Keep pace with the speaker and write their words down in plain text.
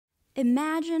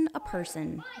Imagine a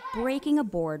person breaking a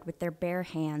board with their bare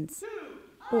hands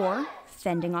or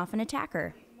fending off an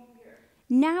attacker.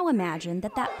 Now imagine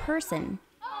that that person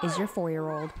is your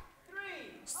 4-year-old.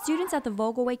 Students at the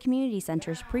Vogelway Community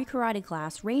Center's pre-karate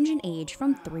class range in age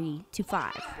from 3 to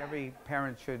 5. Every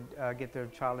parent should get their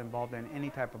child involved in any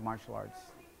type of martial arts.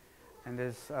 And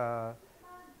this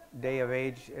day of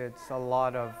age, it's a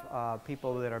lot of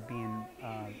people that are being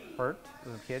hurt,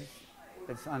 the kids.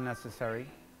 It's unnecessary.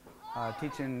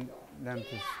 Teaching them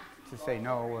to say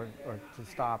no or to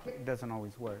stop, it doesn't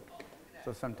always work.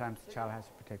 So sometimes the child has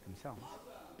to protect themselves.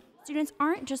 Students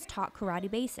aren't just taught karate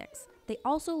basics, they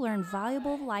also learn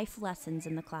valuable life lessons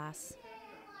in the class.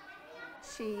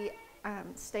 She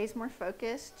stays more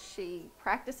focused, she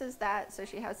practices that so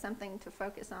she has something to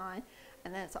focus on,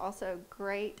 and then it's also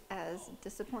great as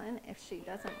discipline. If she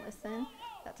doesn't listen,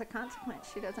 that's a consequence.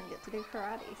 She doesn't get to do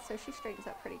karate, so she straightens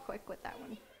up pretty quick with that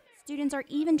one. Students are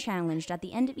even challenged at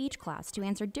the end of each class to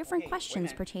answer different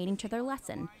questions pertaining to their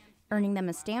lesson, earning them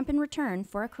a stamp in return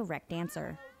for a correct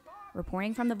answer.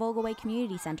 Reporting from the Vogelway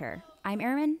Community Center, I'm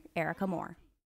Airman Erica Moore.